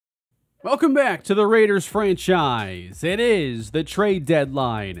Welcome back to the Raiders franchise. It is the trade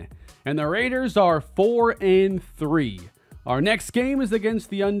deadline, and the Raiders are 4-3. Our next game is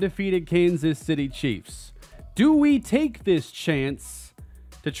against the undefeated Kansas City Chiefs. Do we take this chance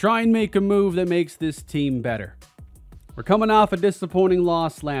to try and make a move that makes this team better? We're coming off a disappointing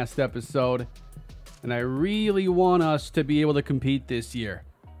loss last episode, and I really want us to be able to compete this year.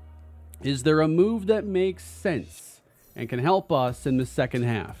 Is there a move that makes sense and can help us in the second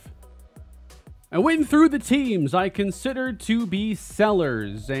half? I went through the teams I considered to be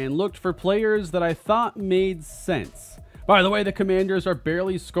sellers and looked for players that I thought made sense. By the way, the Commanders are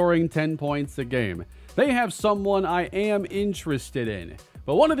barely scoring 10 points a game. They have someone I am interested in.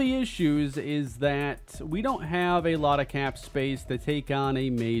 But one of the issues is that we don't have a lot of cap space to take on a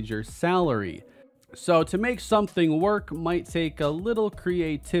major salary. So to make something work might take a little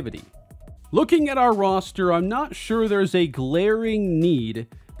creativity. Looking at our roster, I'm not sure there's a glaring need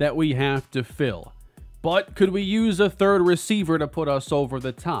that we have to fill. But could we use a third receiver to put us over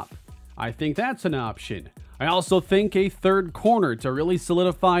the top? I think that's an option. I also think a third corner to really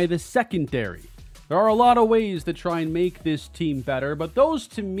solidify the secondary. There are a lot of ways to try and make this team better, but those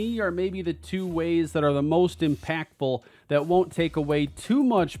to me are maybe the two ways that are the most impactful that won't take away too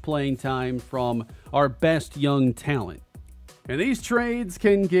much playing time from our best young talent. And these trades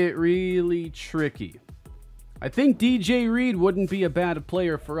can get really tricky. I think DJ Reed wouldn't be a bad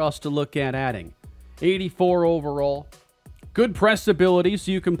player for us to look at adding. 84 overall. Good press ability,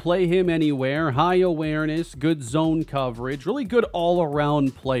 so you can play him anywhere. High awareness, good zone coverage. Really good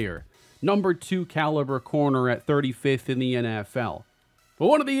all-around player. Number 2 caliber corner at 35th in the NFL. But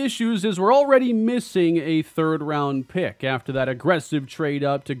one of the issues is we're already missing a third-round pick after that aggressive trade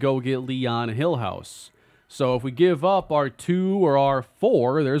up to go get Leon Hillhouse. So if we give up our 2 or our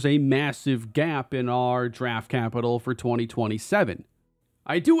 4, there's a massive gap in our draft capital for 2027.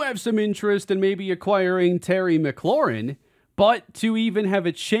 I do have some interest in maybe acquiring Terry McLaurin, but to even have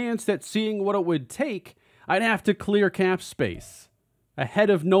a chance at seeing what it would take, I'd have to clear cap space ahead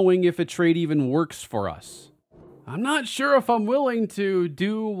of knowing if a trade even works for us. I'm not sure if I'm willing to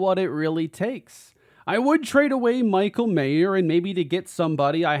do what it really takes. I would trade away Michael Mayer, and maybe to get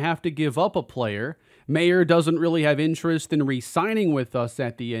somebody I have to give up a player. Mayer doesn't really have interest in re-signing with us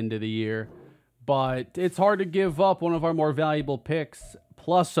at the end of the year, but it's hard to give up one of our more valuable picks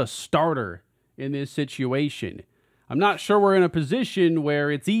plus a starter in this situation. I'm not sure we're in a position where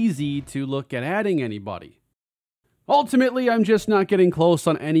it's easy to look at adding anybody. Ultimately, I'm just not getting close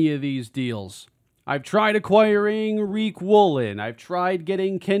on any of these deals. I've tried acquiring Reek Woolen. I've tried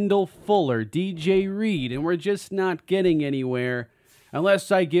getting Kendall Fuller, DJ Reed, and we're just not getting anywhere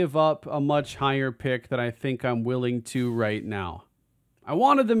unless I give up a much higher pick that I think I'm willing to right now. I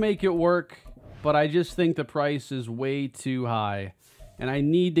wanted to make it work, but I just think the price is way too high, and I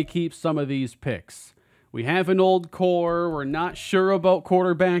need to keep some of these picks. We have an old core. We're not sure about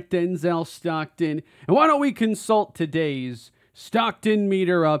quarterback Denzel Stockton. And why don't we consult today's Stockton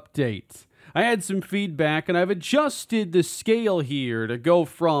meter update? I had some feedback, and I've adjusted the scale here to go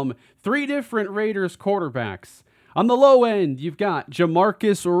from 3 different Raiders quarterbacks. On the low end, you've got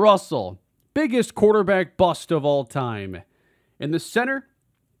Jamarcus Russell, biggest quarterback bust of all time. In the center,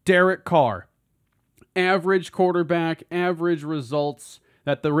 Derek Carr. Average quarterback, average results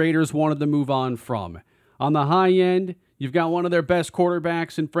that the Raiders wanted to move on from. On the high end, you've got one of their best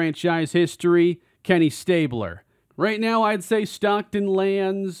quarterbacks in franchise history, Kenny Stabler. Right now, I'd say Stockton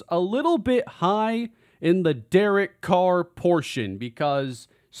lands a little bit high in the Derek Carr portion because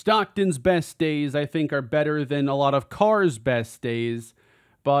Stockton's best days, I think, are better than a lot of Carr's best days,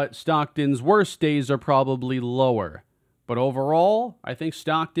 but Stockton's worst days are probably lower. But overall, I think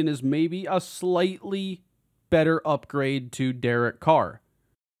Stockton is maybe a slightly better upgrade to Derek Carr.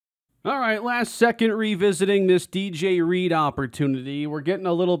 All right, last second revisiting this DJ Reed opportunity. We're getting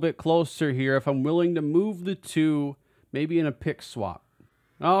a little bit closer here if I'm willing to move the 2, maybe in a pick swap.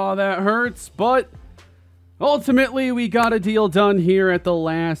 Oh, that hurts, but ultimately, we got a deal done here at the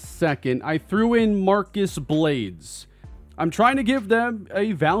last second. I threw in Marcus Blades. I'm trying to give them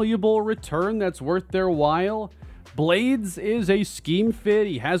a valuable return that's worth their while. Blades is a scheme fit.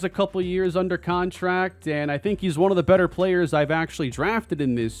 He has a couple years under contract, and I think he's one of the better players I've actually drafted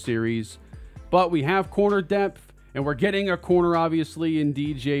in this series. But we have corner depth, and we're getting a corner, obviously, in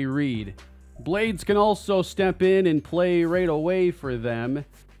DJ Reed. Blades can also step in and play right away for them.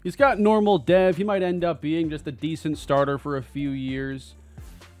 He's got normal dev. He might end up being just a decent starter for a few years.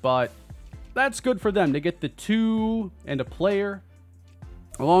 But that's good for them to get the 2 and a player,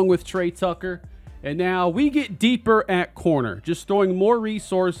 along with Trey Tucker. And now we get deeper at corner, just throwing more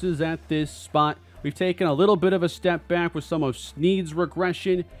resources at this spot. We've taken a little bit of a step back with some of Snead's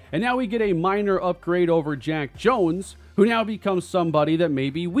regression, and now we get a minor upgrade over Jack Jones, who now becomes somebody that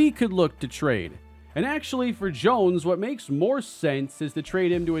maybe we could look to trade. And actually, for Jones, what makes more sense is to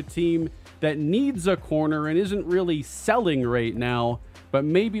trade him to a team that needs a corner and isn't really selling right now, but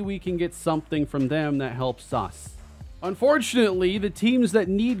maybe we can get something from them that helps us. Unfortunately, the teams that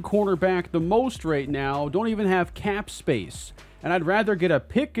need cornerback the most right now don't even have cap space, and I'd rather get a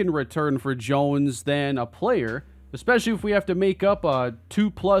pick in return for Jones than a player, especially if we have to make up a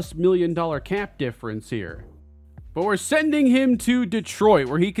 $2+ million cap difference here. But we're sending him to Detroit,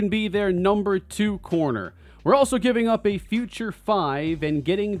 where he can be their number 2 corner. We're also giving up a future 5 and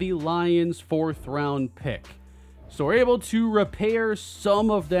getting the Lions' 4th round pick. So we're able to repair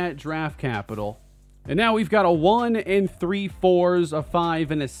some of that draft capital. And now we've got a 1 and 3/4, a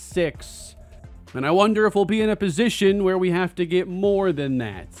 5 and a 6. And I wonder if we'll be in a position where we have to get more than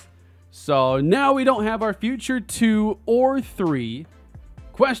that. So now we don't have our future 2 or 3.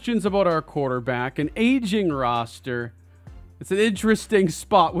 Questions about our quarterback, an aging roster. It's an interesting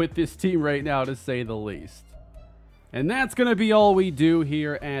spot with this team right now, to say the least. And that's going to be all we do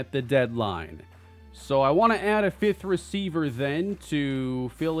here at the deadline. So I want to add a 5th receiver then to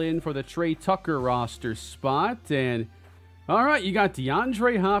fill in for the Trey Tucker roster spot. And all right, you got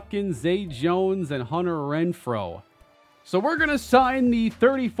DeAndre Hopkins, Zay Jones, and Hunter Renfrow. So we're going to sign the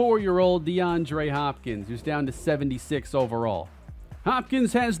 34-year-old DeAndre Hopkins, who's down to 76 overall.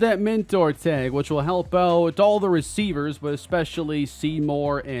 Hopkins has that mentor tag, which will help out all the receivers, but especially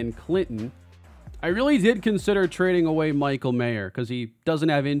Seymour and Clinton. I really did consider trading away Michael Mayer because he doesn't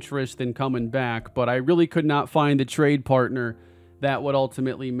have interest in coming back, but I really could not find a trade partner that would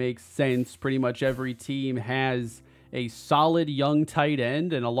ultimately make sense. Pretty much every team has a solid young tight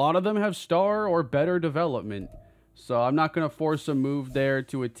end, and a lot of them have star or better development. So I'm not going to force a move there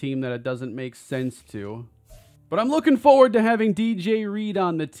to a team that it doesn't make sense to. But I'm looking forward to having DJ Reed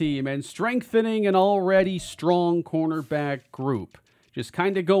on the team and strengthening an already strong cornerback group. Just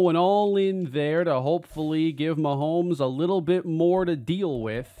kind of going all in there to hopefully give Mahomes a little bit more to deal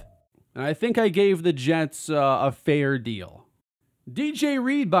with. And I think I gave the Jets a fair deal. DJ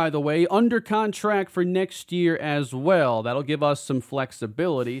Reed, by the way, under contract for next year as well. That'll give us some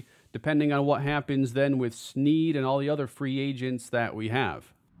flexibility, depending on what happens then with Snead and all the other free agents that we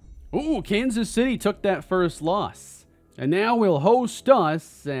have. Ooh, Kansas City took that first loss. And now will host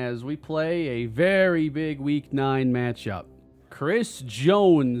us as we play a very big Week 9 matchup. Chris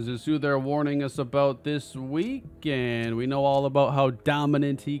Jones is who they're warning us about this week, and we know all about how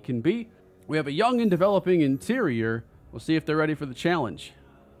dominant he can be. We have a young and developing interior. We'll see if they're ready for the challenge.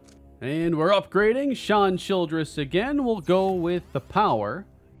 And we're upgrading. Sean Childress again. We'll go with the power.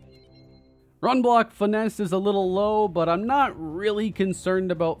 Run block finesse is a little low, but I'm not really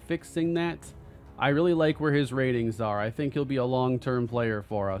concerned about fixing that. I really like where his ratings are. I think he'll be a long-term player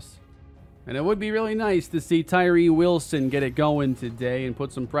for us. And it would be really nice to see Tyree Wilson get it going today and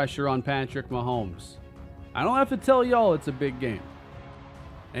put some pressure on Patrick Mahomes. I don't have to tell y'all it's a big game.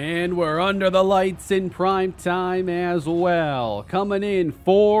 And we're under the lights in prime time as well. Coming in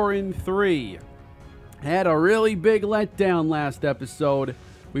 4-3. Had a really big letdown last episode.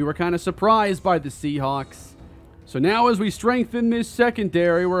 We were kind of surprised by the Seahawks. So now as we strengthen this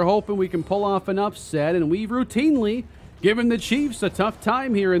secondary, we're hoping we can pull off an upset, and we've routinely given the Chiefs a tough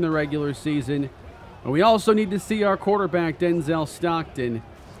time here in the regular season. And we also need to see our quarterback, Denzel Stockton,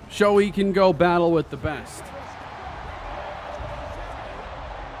 show he can go battle with the best.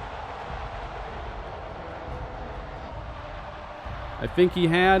 I think he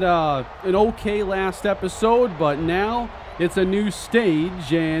had an okay last episode, but now it's a new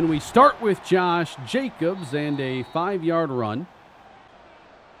stage, and we start with Josh Jacobs and a 5-yard run.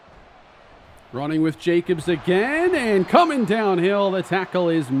 Running with Jacobs again, and coming downhill, the tackle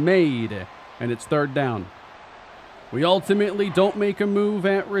is made, and it's 3rd down. We ultimately don't make a move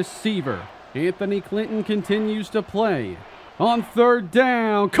at receiver. Anthony Clinton continues to play. On 3rd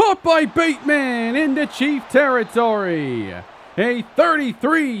down, caught by Bateman into Chief territory. A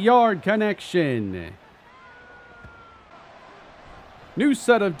 33-yard connection. New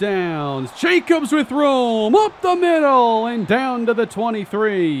set of downs. Jacobs with room. Up the middle and down to the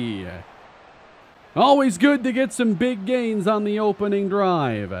 23. Always good to get some big gains on the opening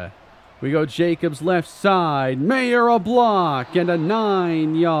drive. We go Jacobs left side. Mayer a block and a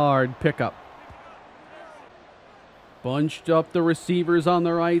 9-yard pickup. Bunched up the receivers on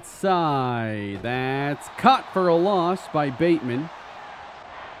the right side. That's caught for a loss by Bateman.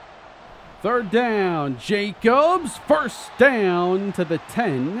 3rd down, Jacobs. 1st down to the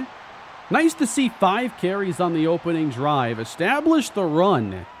 10. Nice to see 5 carries on the opening drive. Establish the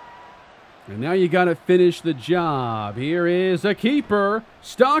run. And now you got to finish the job. Here is a keeper.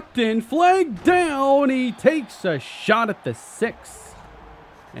 Stockton, flag down. He takes a shot at the 6.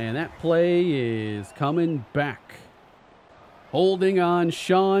 And that play is coming back. Holding on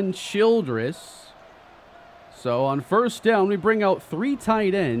Sean Childress. So on first down, we bring out 3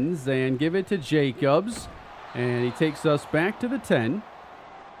 tight ends and give it to Jacobs. And he takes us back to the 10.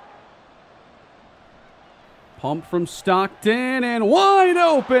 Pump from Stockton and wide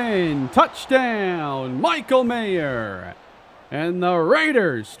open. Touchdown, Michael Mayer. And the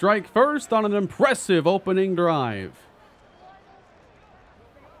Raiders strike first on an impressive opening drive.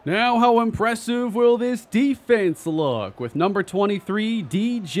 Now, how impressive will this defense look with number 23,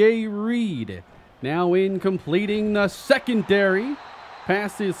 DJ Reed. Now in completing the secondary.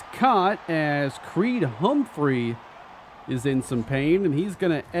 Pass is caught as Creed Humphrey is in some pain and he's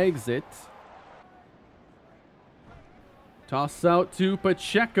going to exit. Toss out to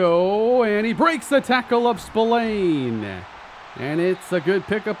Pacheco, and he breaks the tackle of Spillane. And it's a good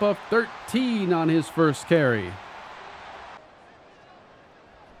pickup of 13 on his first carry.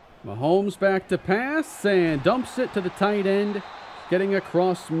 Mahomes back to pass and dumps it to the tight end, getting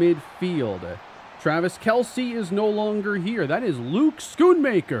across midfield. Travis Kelce is no longer here. That is Luke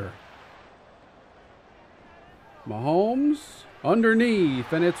Schoonmaker. Mahomes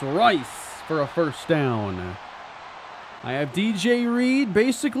underneath, and it's Rice for a first down. I have DJ Reed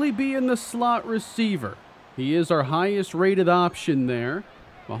basically being the slot receiver. He is our highest rated option there.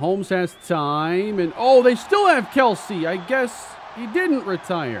 Mahomes has time, and oh, they still have Kelce. I guess he didn't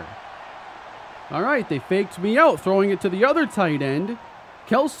retire. All right, they faked me out, throwing it to the other tight end.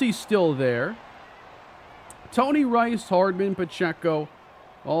 Kelce's still there. Tony, Rice, Hardman, Pacheco,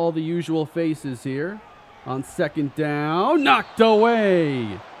 all the usual faces here. On second down, knocked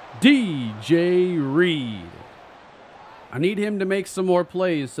away. DJ Reed. I need him to make some more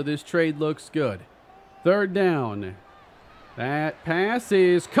plays so this trade looks good. Third down. That pass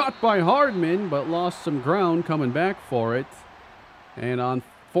is caught by Hardman, but lost some ground coming back for it. And on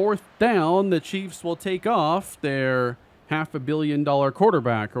fourth down, the Chiefs will take off their $500 million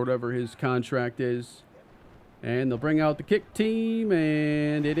quarterback, or whatever his contract is. And they'll bring out the kick team,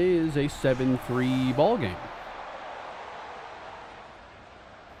 and it is a 7-3 ball game.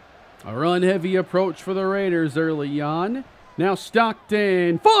 A run-heavy approach for the Raiders early on. Now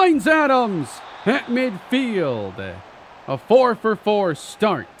Stockton finds Adams at midfield. A 4-for-4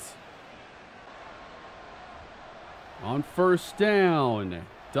 start. On first down,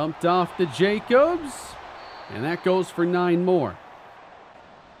 dumped off to Jacobs, and that goes for 9 more.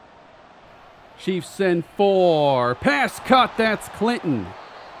 Chiefs send 4. Pass caught, that's Clinton.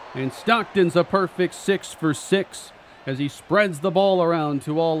 And Stockton's a perfect 6 for 6 as he spreads the ball around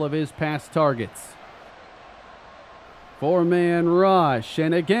to all of his pass targets. 4-man rush,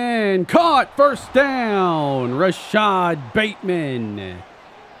 and again, caught, first down, Rashad Bateman.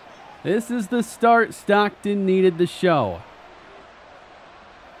 This is the start Stockton needed to show.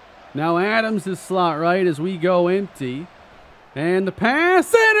 Now Adams is slot right as we go empty. And the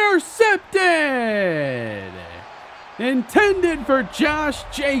pass intercepted! Intended for Josh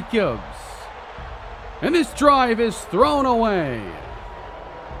Jacobs. And this drive is thrown away.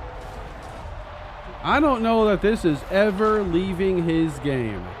 I don't know that this is ever leaving his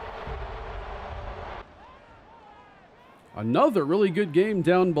game. Another really good game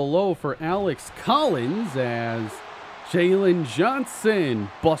down below for Alex Collins as Jalen Johnson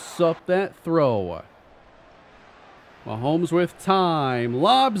busts up that throw. Mahomes with time,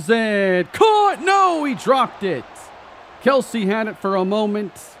 lobs it, caught, no, he dropped it. Kelce had it for a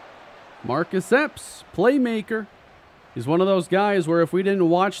moment. Marcus Epps, playmaker. He's one of those guys where if we didn't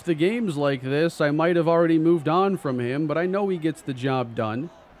watch the games like this, I might have already moved on from him, but I know he gets the job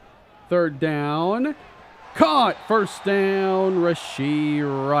done. Third down, caught, first down, Rashee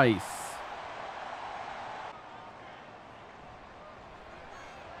Rice.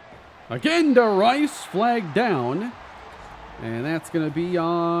 Again to Rice, flag down. And that's going to be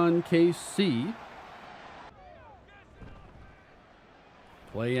on KC.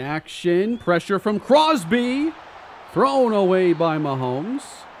 Play action, pressure from Crosby. Thrown away by Mahomes.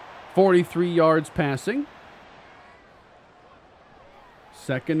 43 yards passing.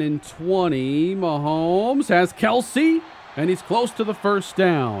 2nd and 20. Mahomes has Kelce, and he's close to the first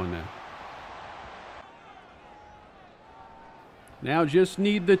down. Now just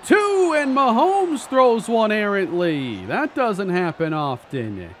need the 2, and Mahomes throws one errantly. That doesn't happen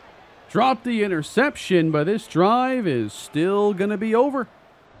often. Dropped the interception, but this drive is still going to be over.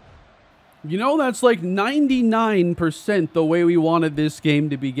 You know, that's like 99% the way we wanted this game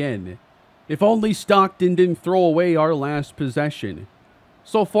to begin. If only Stockton didn't throw away our last possession.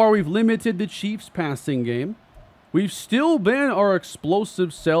 So far, we've limited the Chiefs' passing game. We've still been our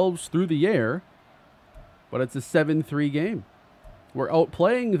explosive selves through the air, but it's a 7-3 game. We're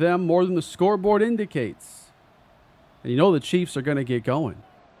outplaying them more than the scoreboard indicates. And you know the Chiefs are going to get going.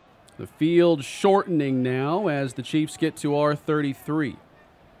 The field shortening now as the Chiefs get to our 33.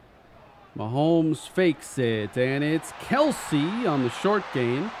 Mahomes fakes it, and it's Kelsey on the short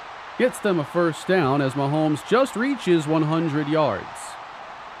gain. Gets them a first down as Mahomes just reaches 100 yards.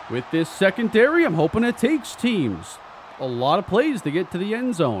 With this secondary, I'm hoping it takes teams a lot of plays to get to the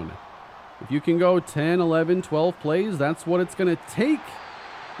end zone. If you can go 10, 11, 12 plays, that's what it's going to take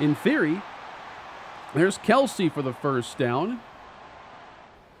in theory. There's Kelsey for the first down.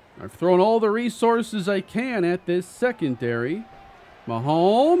 I've thrown all the resources I can at this secondary.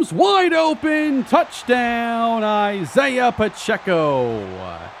 Mahomes, wide open, touchdown, Isaiah Pacheco.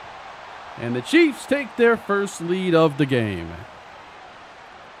 And the Chiefs take their first lead of the game.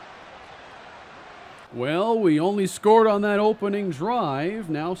 Well, we only scored on that opening drive.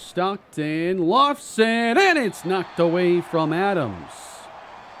 Now Stockton lofts it, and it's knocked away from Adams.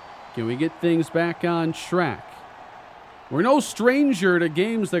 Can we get things back on track? We're no stranger to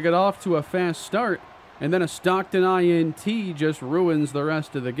games that get off to a fast start, and then a Stockton INT just ruins the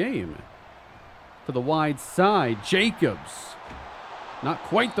rest of the game. To the wide side, Jacobs. Not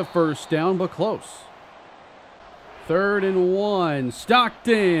quite the first down, but close. 3rd and 1.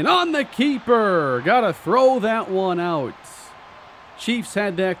 Stockton on the keeper. Got to throw that one out. Chiefs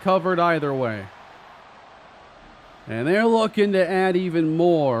had that covered either way. And they're looking to add even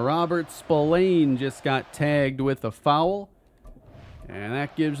more. Robert Spillane just got tagged with a foul. And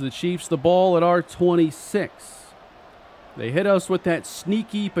that gives the Chiefs the ball at our 26. They hit us with that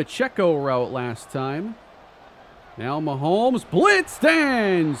sneaky Pacheco route last time. Now Mahomes blitzed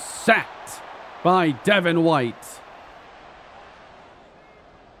and sacked by Devin White.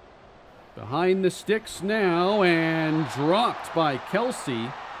 Behind the sticks now and dropped by Kelsey.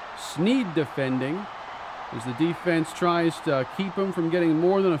 Snead defending as the defense tries to keep him from getting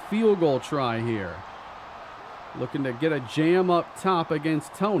more than a field goal try here. Looking to get a jam up top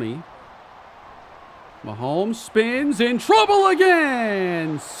against Tony. Mahomes spins, in trouble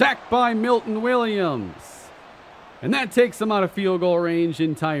again. Sacked by Milton Williams. And that takes them out of field goal range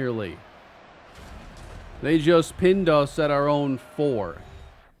entirely. They just pinned us at our own 4.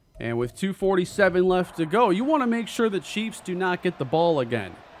 And with 2:47 left to go, you want to make sure the Chiefs do not get the ball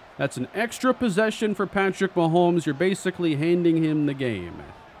again. That's an extra possession for Patrick Mahomes. You're basically handing him the game.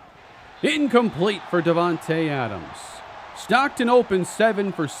 Incomplete for Davante Adams. Stockton opened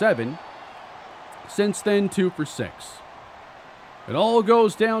 7 for 7. Since then, 2 for 6. It all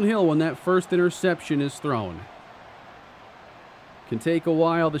goes downhill when that first interception is thrown. Can take a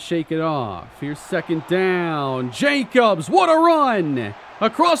while to shake it off. Here's 2nd down. Jacobs, what a run!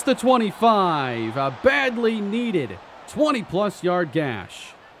 Across the 25, a badly needed 20-plus yard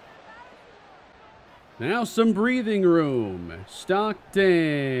gash. Now some breathing room.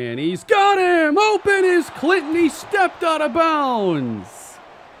 Stockton, he's got him! Open is Clinton, he stepped out of bounds.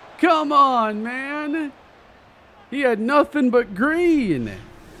 Come on, man. He had nothing but green.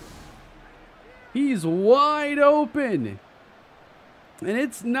 He's wide open. And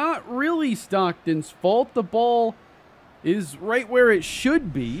it's not really Stockton's fault. The ball is right where it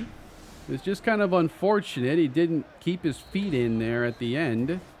should be. It's just kind of unfortunate. He didn't keep his feet in there at the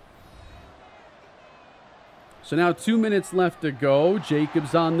end. So now 2 minutes left to go.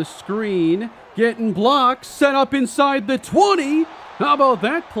 Jacobs on the screen. Getting blocked. Set up inside the 20. How about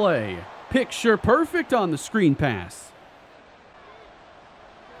that play? Picture perfect on the screen pass.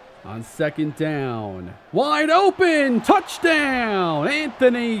 On 2nd down. Wide open. Touchdown.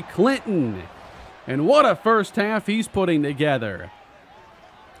 Anthony Clinton. And what a first half he's putting together.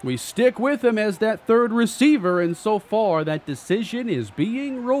 We stick with him as that 3rd receiver, and so far that decision is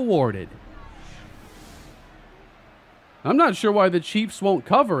being rewarded. I'm not sure why the Chiefs won't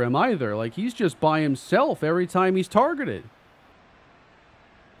cover him either. Like, he's just by himself every time he's targeted.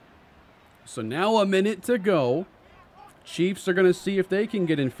 So now a minute to go. Chiefs are going to see if they can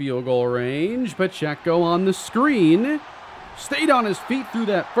get in field goal range. Pacheco on the screen. Stayed on his feet through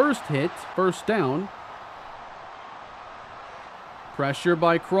that first hit. First down. Pressure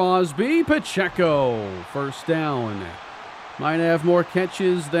by Crosby. Pacheco. First down. Might have more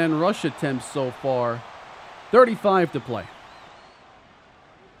catches than rush attempts so far. 35 to play.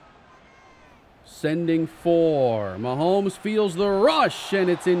 Sending 4. Mahomes feels the rush, and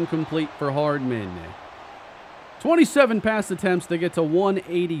it's incomplete for Hardman. 27 pass attempts to get to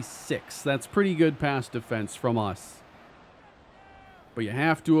 186. That's pretty good pass defense from us. But you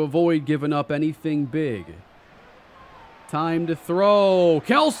have to avoid giving up anything big. Time to throw.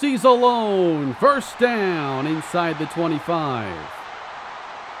 Kelsey's alone. First down inside the 25.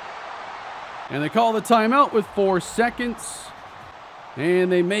 And they call the timeout with 4 seconds. And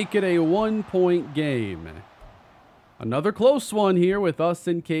they make it a 1-point game. Another close one here with us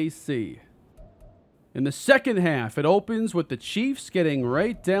in KC. In the second half, it opens with the Chiefs getting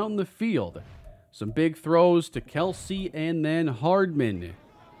right down the field. Some big throws to Kelsey and then Hardman.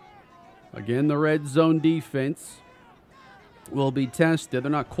 Again, the red zone defense will be tested.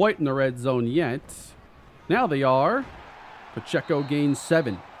 They're not quite in the red zone yet. Now they are. Pacheco gains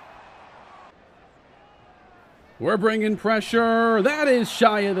 7. We're bringing pressure. That is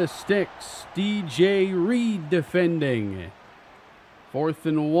shy of the sticks. DJ Reed defending. 4th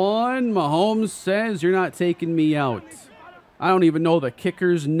and 1. Mahomes says, "You're not taking me out." I don't even know the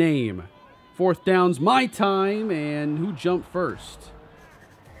kicker's name. 4th down's my time, and who jumped first?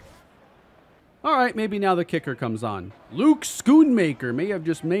 All right, maybe now the kicker comes on. Luke Schoonmaker may have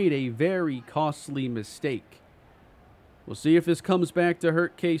just made a very costly mistake. We'll see if this comes back to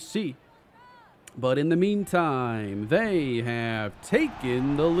hurt KC. But in the meantime, they have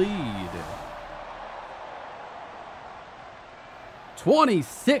taken the lead.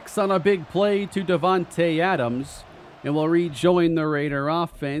 26 on a big play to Devontae Adams. And will rejoin the Raider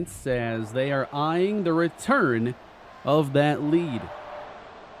offense as they are eyeing the return of that lead.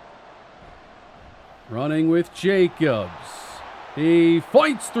 Running with Jacobs. He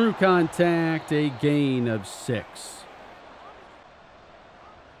fights through contact, a gain of 6.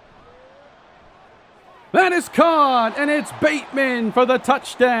 That is caught, and it's Bateman for the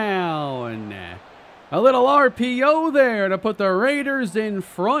touchdown. A little RPO there to put the Raiders in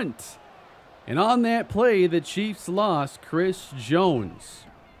front. And on that play, the Chiefs lost Chris Jones.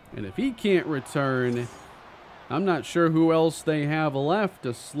 And if he can't return, I'm not sure who else they have left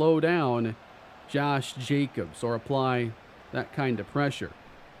to slow down Josh Jacobs or apply that kind of pressure.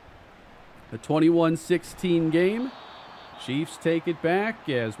 The 21-16 game. Chiefs take it back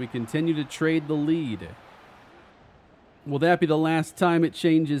as we continue to trade the lead. Will that be the last time it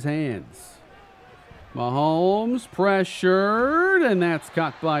changes hands? Mahomes pressured, and that's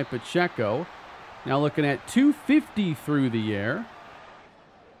caught by Pacheco. Now looking at 250 through the air.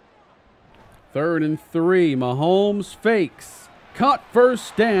 3rd and 3. Mahomes fakes. Caught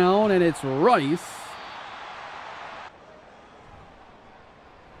first down, and it's Rice.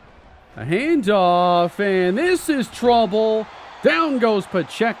 A handoff, and this is trouble. Down goes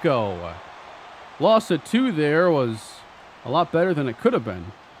Pacheco. Loss of 2 there was a lot better than it could have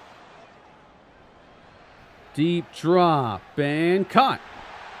been. Deep drop and caught.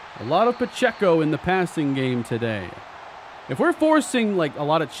 A lot of Pacheco in the passing game today. If we're forcing like a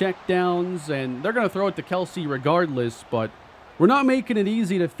lot of checkdowns, and they're going to throw it to Kelsey regardless, but we're not making it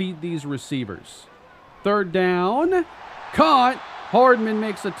easy to feed these receivers. 3rd down. Caught. Hardman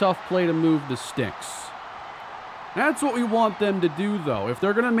makes a tough play to move the sticks. That's what we want them to do, though. If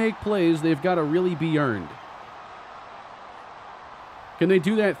they're going to make plays, they've got to really be earned. Can they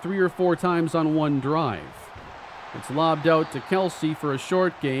do that 3 or 4 times on one drive? It's lobbed out to Kelsey for a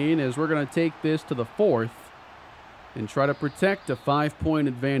short gain as we're going to take this to the 4th and try to protect a 5-point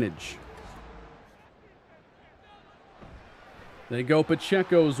advantage. They go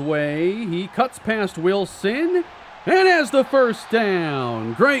Pacheco's way. He cuts past Wilson and has the first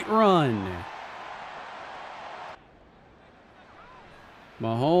down. Great run.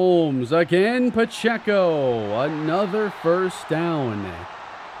 Mahomes again. Pacheco. Another first down.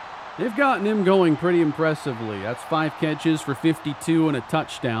 They've gotten him going pretty impressively. That's 5 catches for 52 and a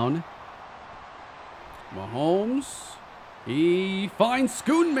touchdown. Mahomes. He finds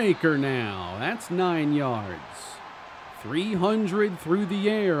Schoonmaker now. That's 9 yards. 300 through the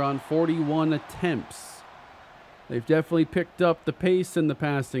air on 41 attempts. They've definitely picked up the pace in the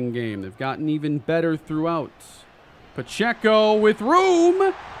passing game. They've gotten even better throughout. Pacheco with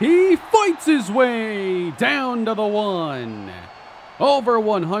room. He fights his way down to the 1. Over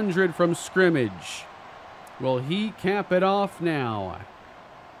 100 from scrimmage. Will he cap it off now?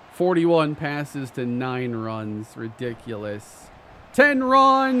 41 passes to 9 runs. Ridiculous. 10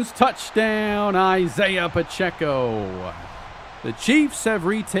 runs, touchdown, Isaiah Pacheco. The Chiefs have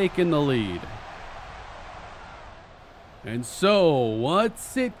retaken the lead. And so,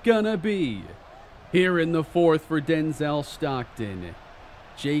 what's it gonna be? Here in the 4th for Denzel Stockton.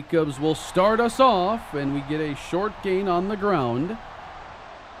 Jacobs will start us off, and we get a short gain on the ground.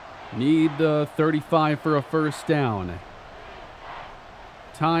 Need the 35 for a first down.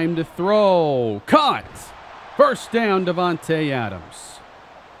 Time to throw. Caught! First down, Devontae Adams.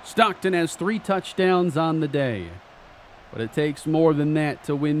 Stockton has 3 touchdowns on the day, but it takes more than that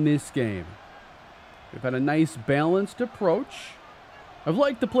to win this game. We've had a nice balanced approach. I've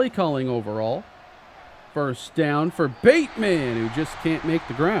liked the play calling overall. First down for Bateman, who just can't make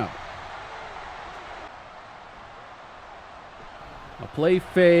the grab. A play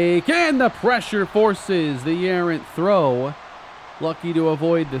fake, and the pressure forces the errant throw. Lucky to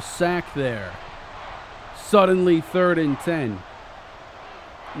avoid the sack there. Suddenly 3rd and 10.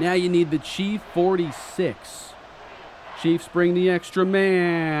 Now you need the Chief 46. Chiefs bring the extra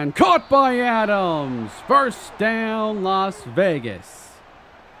man. Caught by Adams. First down, Las Vegas.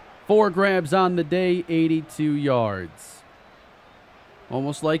 4 grabs on the day, 82 yards.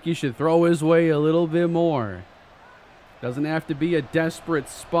 Almost like you should throw his way a little bit more. Doesn't have to be a desperate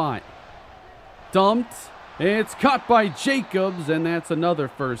spot. Dumped. It's caught by Jacobs, and that's another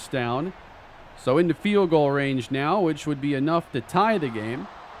first down. So into field goal range now, which would be enough to tie the game.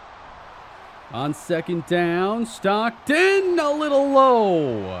 On 2nd down, Stockton a little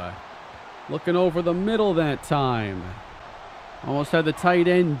low. Looking over the middle that time. Almost had the tight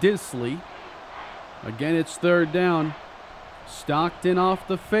end Disley. Again, it's 3rd down. Stockton off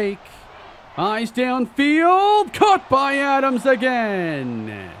the fake. Eyes downfield. Caught by Adams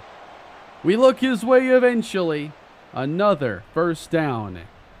again. We look his way eventually. Another first down.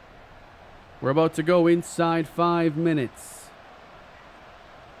 We're about to go inside 5 minutes.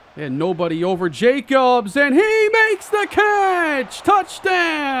 And nobody over Jacobs, and he makes the catch!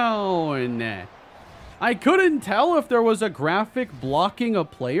 Touchdown! I couldn't tell if there was a graphic blocking a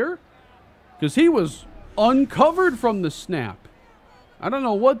player, because he was uncovered from the snap. I don't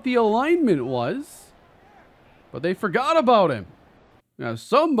know what the alignment was, but they forgot about him. Now,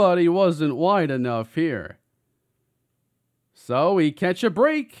 somebody wasn't wide enough here. So we catch a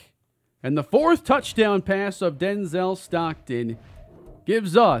break, and the 4th touchdown pass of Denzel Stockton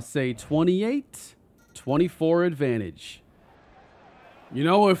gives us a 28-24 advantage. You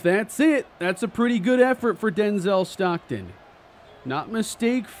know, if that's it, that's a pretty good effort for Denzel Stockton. Not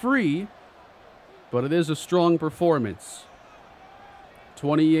mistake-free, but it is a strong performance.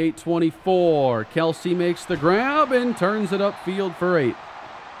 28-24. Kelsey makes the grab and turns it upfield for 8.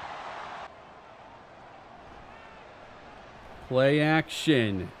 Play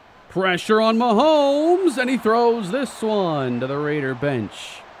action. Pressure on Mahomes, and he throws this one to the Raider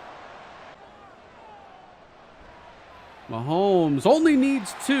bench. Mahomes only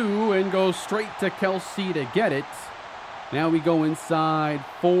needs 2 and goes straight to Kelsey to get it. Now we go inside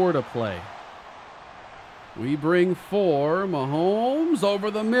 4 to play. We bring 4. Mahomes over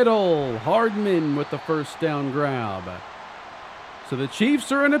the middle. Hardman with the first down grab. So the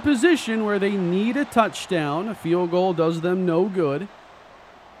Chiefs are in a position where they need a touchdown. A field goal does them no good.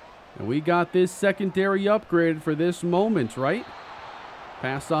 And we got this secondary upgraded for this moment, right?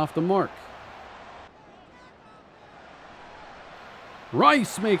 Pass off the mark.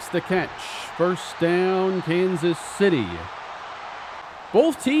 Rice makes the catch. First down, Kansas City.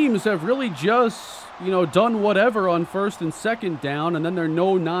 Both teams have really just, done whatever on 1st and 2nd down, and then they're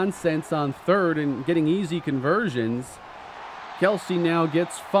no nonsense on 3rd and getting easy conversions. Kelsey now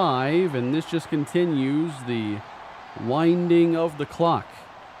gets 5, and this just continues the winding of the clock.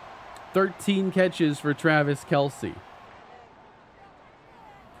 13 catches for Travis Kelsey.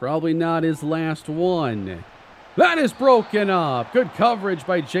 Probably not his last one. That is broken up. Good coverage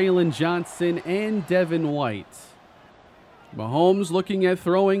by Jalen Johnson and Devin White. Mahomes looking at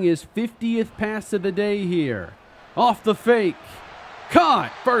throwing his 50th pass of the day here. Off the fake.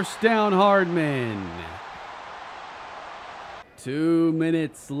 Caught. First down, Hardman. 2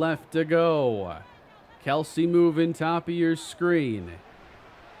 minutes left to go. Kelsey moving top of your screen.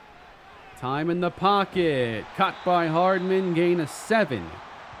 Time in the pocket. Caught by Hardman. Gain of 7.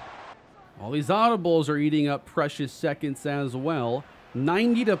 All these audibles are eating up precious seconds as well.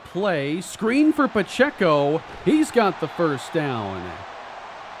 90 to play. Screen for Pacheco. He's got the first down.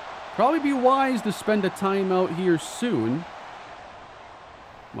 Probably be wise to spend a timeout here soon.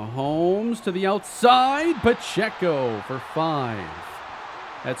 Mahomes to the outside. Pacheco for 5.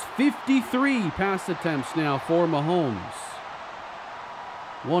 That's 53 pass attempts now for Mahomes.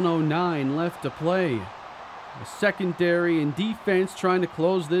 1:09 left to play. The secondary and defense trying to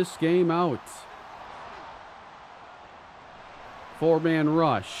close this game out. 4-man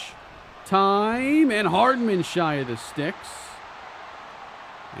rush. Time, and Hardman shy of the sticks.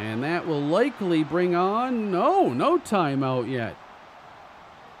 And that will likely bring on, no timeout yet.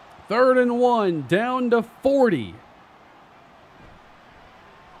 3rd and 1, down to 40.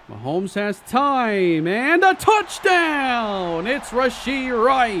 Mahomes has time, and a touchdown! It's Rashee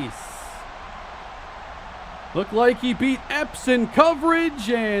Rice. Looked like he beat Epps in coverage,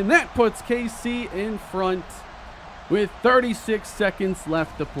 and that puts KC in front with 36 seconds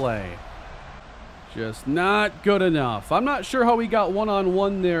left to play. Just not good enough. I'm not sure how we got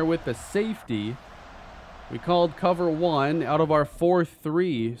one-on-one there with the safety. We called cover 1 out of our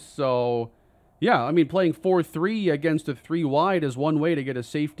 4-3. So, yeah, I mean, playing 4-3 against a 3 wide is one way to get a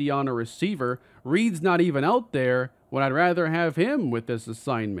safety on a receiver. Reed's not even out there when I'd rather have him with this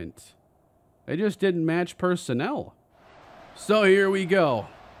assignment. They just didn't match personnel. So here we go.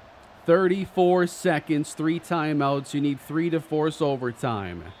 34 seconds, 3 timeouts. You need 3 to force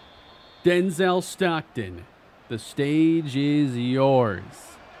overtime. Denzel Stockton, the stage is yours.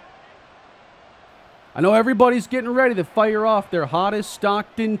 I know everybody's getting ready to fire off their hottest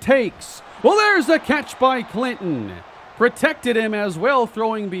Stockton takes. Well, there's a catch by Clinton. Protected him as well,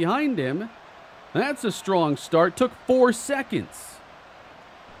 throwing behind him. That's a strong start. Took 4 seconds.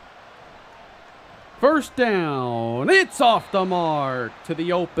 First down. It's off the mark to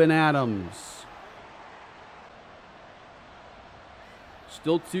the open Adams.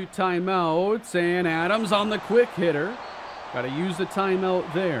 Still 2 timeouts, and Adams on the quick hitter. Got to use the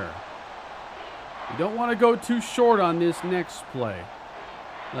timeout there. You don't want to go too short on this next play.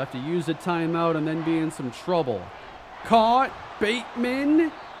 You'll have to use a timeout and then be in some trouble. Caught.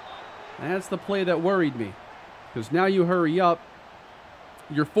 Bateman. That's the play that worried me. Because now you hurry up.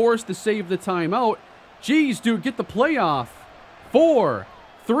 You're forced to save the timeout. Jeez, dude, get the play off. 4,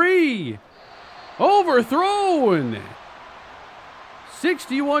 3. Overthrown.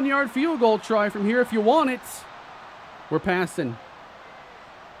 61-yard field goal try from here if you want it. We're passing.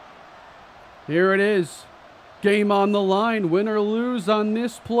 Here it is. Game on the line. Win or lose on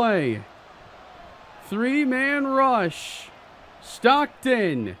this play. 3-man rush.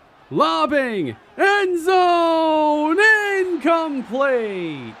 Stockton. Lobbing. End zone.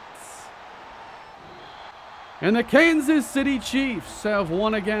 Incomplete. And the Kansas City Chiefs have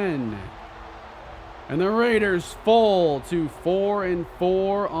won again. And the Raiders fall to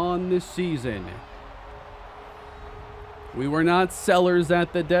 4-4 on this season. We were not sellers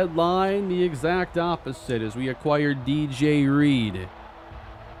at the deadline. The exact opposite as we acquired DJ Reed.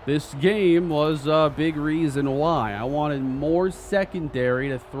 This game was a big reason why. I wanted more secondary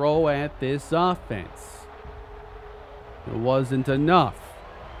to throw at this offense. It wasn't enough.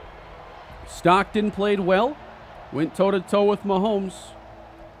 Stockton played well. Went toe-to-toe with Mahomes.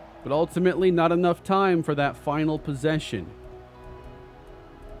 But ultimately, not enough time for that final possession.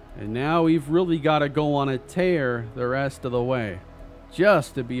 And now we've really got to go on a tear the rest of the way,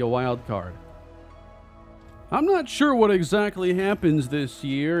 just to be a wild card. I'm not sure what exactly happens this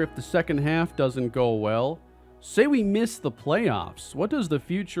year if the second half doesn't go well. Say we miss the playoffs. What does the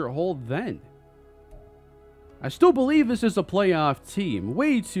future hold then? I still believe this is a playoff team.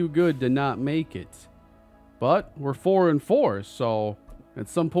 Way too good to not make it. But we're 4-4, so at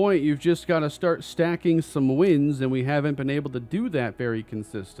some point, you've just got to start stacking some wins, and we haven't been able to do that very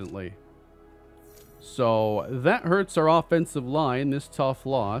consistently. So that hurts our offensive line, this tough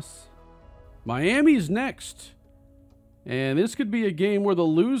loss. Miami's next. And this could be a game where the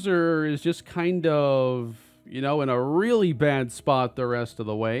loser is just kind of, in a really bad spot the rest of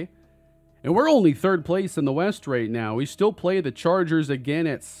the way. And we're only 3rd place in the West right now. We still play the Chargers again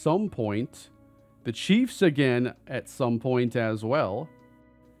at some point. The Chiefs again at some point as well.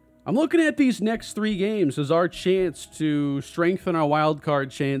 I'm looking at these next 3 games as our chance to strengthen our wild card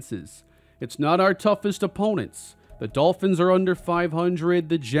chances. It's not our toughest opponents. The Dolphins are under 500.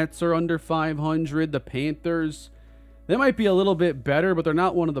 The Jets are under 500. The Panthers, they might be a little bit better, but they're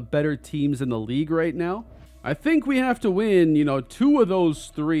not one of the better teams in the league right now. I think we have to win, 2 of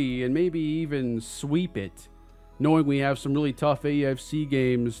those 3 and maybe even sweep it, knowing we have some really tough AFC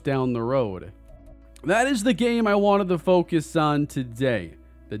games down the road. That is the game I wanted to focus on today.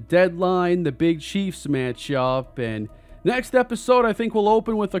 The deadline, the big Chiefs matchup, and next episode I think we'll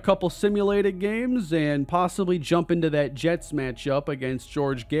open with a couple simulated games and possibly jump into that Jets matchup against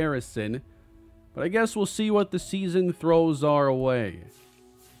George Garrison. But I guess we'll see what the season throws our way.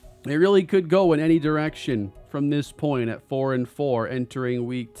 It really could go in any direction from this point at 4-4 entering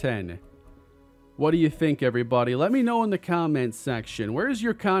Week 10. What do you think, everybody? Let me know in the comments section. Where's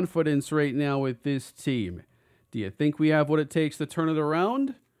your confidence right now with this team? Do you think we have what it takes to turn it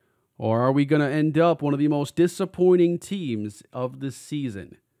around? Or are we going to end up one of the most disappointing teams of the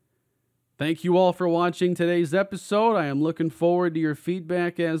season? Thank you all for watching today's episode. I am looking forward to your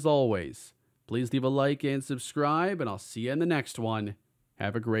feedback as always. Please leave a like and subscribe, and I'll see you in the next one.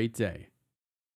 Have a great day.